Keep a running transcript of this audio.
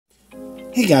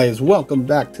Hey guys, welcome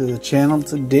back to the channel.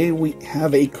 Today we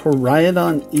have a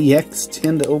Koraidon EX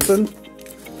tin to open.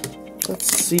 Let's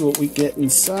see what we get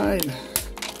inside.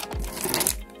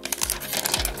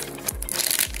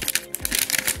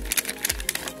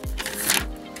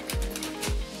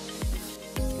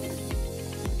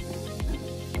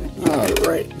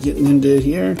 Alright, getting into it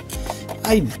here.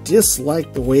 I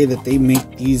dislike the way that they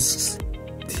make these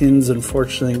tins,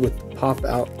 unfortunately, with the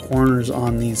pop-out corners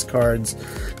on these cards.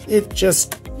 It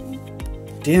just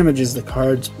damages the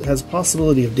cards, has a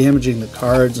possibility of damaging the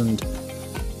cards, and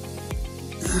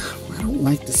I don't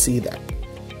like to see that.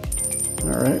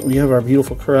 Alright, we have our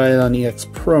beautiful Koraidon EX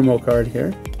promo card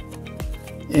here,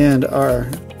 and our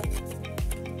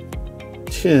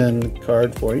tin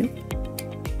card for you.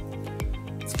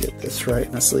 Let's get this right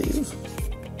in the sleeve.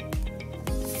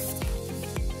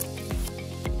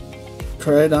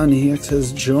 Koraidon EX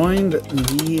has joined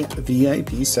the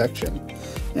VIP section.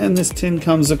 And this tin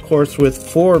comes, of course, with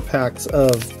 4 packs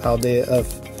of Paldea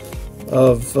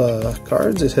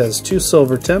cards. It has 2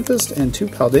 Silver Tempest and 2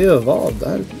 Paldea Evolved.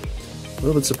 I'm a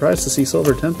little bit surprised to see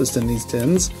Silver Tempest in these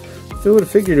tins. If I would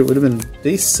have figured it would have been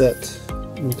base set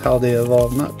in Paldea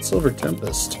Evolved, not Silver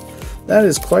Tempest. That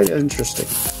is quite interesting.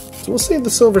 So we'll save the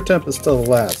Silver Tempest till the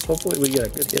last. Hopefully we get a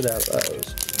good hit out of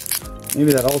those.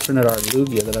 Maybe that alternate art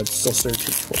Lugia that I'm still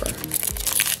searching for.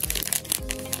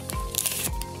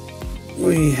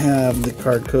 We have the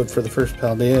card code for the first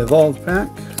Paldea Evolved pack.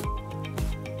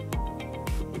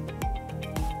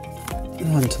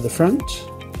 One to the front.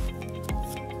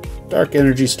 Dark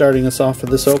Energy starting us off for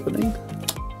this opening.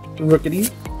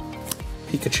 Rookity,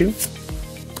 Pikachu,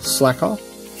 Slackoff,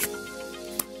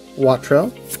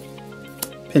 Watrel,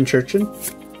 Pinchurchin,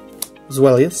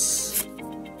 Zwellius,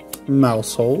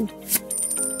 Mousehold,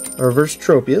 Reverse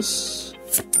Tropius,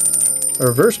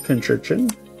 Reverse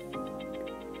Pinchurchin,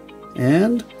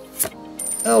 and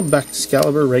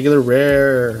Excalibur regular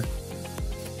rare.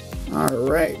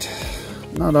 Alright.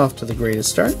 Not off to the greatest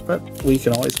start, but we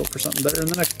can always hope for something better in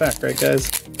the next pack, right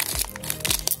guys?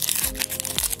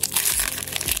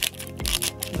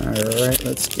 Alright,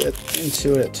 let's get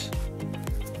into it.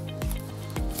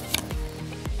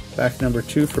 Pack number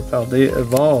 2 for Paldea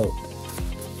Evolved.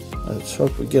 Let's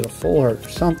hope we get a full art or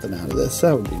something out of this.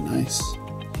 That would be nice.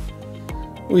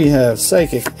 We have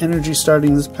Psychic Energy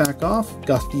starting this pack off.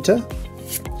 Gothita,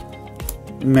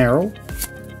 Meryl,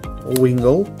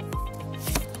 Wingull,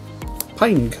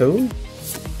 Pineco,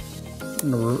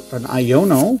 an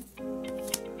Iono,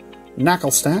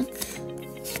 Knacklestack,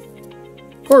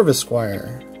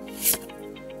 Corvisquire,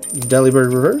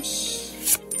 Delibird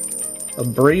Reverse, a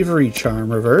Bravery Charm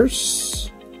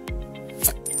Reverse,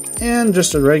 and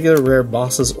just a regular rare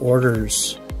Boss's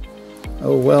Orders.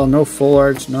 Oh well, no full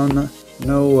arts, no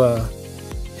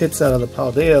hits out of the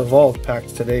Paldea Evolved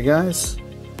packs today, guys.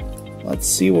 Let's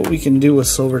see what we can do with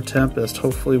Silver Tempest.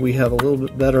 Hopefully we have a little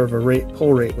bit better of a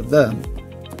pull rate with them.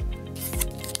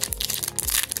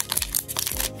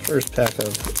 First pack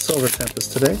of Silver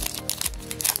Tempest today.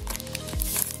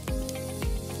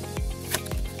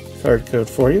 Card code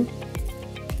for you.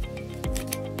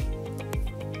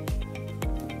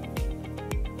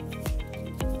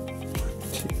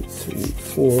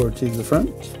 4 to the front.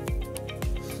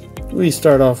 We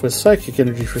start off with Psychic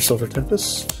Energy for Silver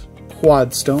Tempest,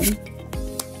 Quad Stone,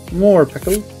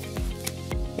 Morpeko,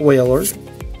 Wailord,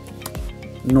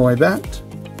 Noibat,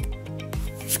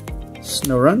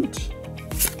 Snorunt,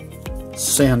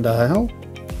 Sandile,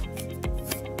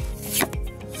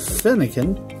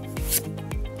 Fennekin,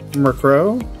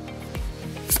 Murkrow,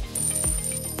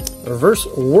 Reverse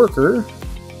Worker,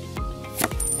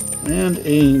 and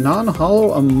a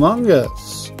non-holo Among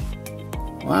Us.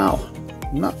 Wow.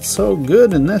 Not so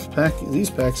good in these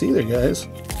packs either, guys.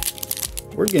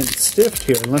 We're getting stiffed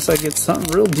here. Unless I get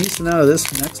something real decent out of this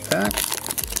next pack,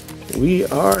 we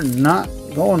are not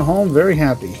going home very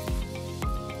happy.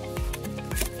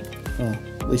 Well,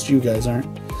 at least you guys aren't.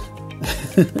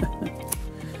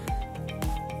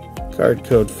 Card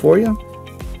code for you.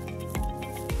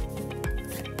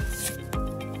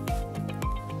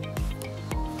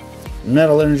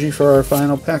 Metal Energy for our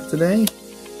final pack today.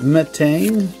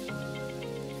 Metang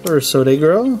for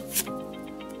Sodegro,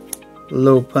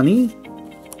 Lopunny,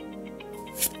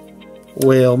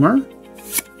 Wailmer,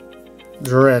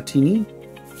 Dratini,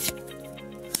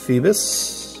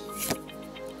 Phoebus,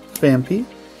 Phampi,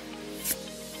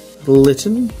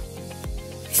 Litten,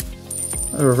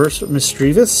 a Reverse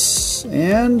Misdreavus,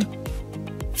 and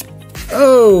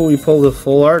oh, we pulled a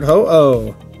full art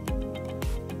Ho-Oh.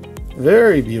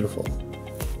 Very beautiful.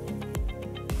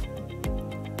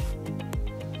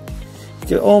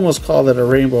 You could almost call that a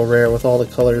rainbow rare with all the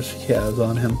colors he has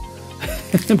on him.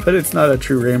 but it's not a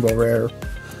true rainbow rare.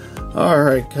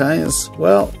 Alright guys,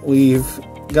 well, we've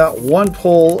got 1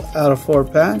 pull out of 4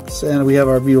 packs, and we have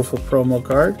our beautiful promo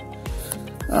card.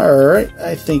 Alright,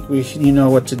 I think you know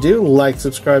what to do. Like,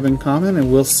 subscribe, and comment,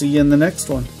 and we'll see you in the next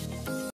one.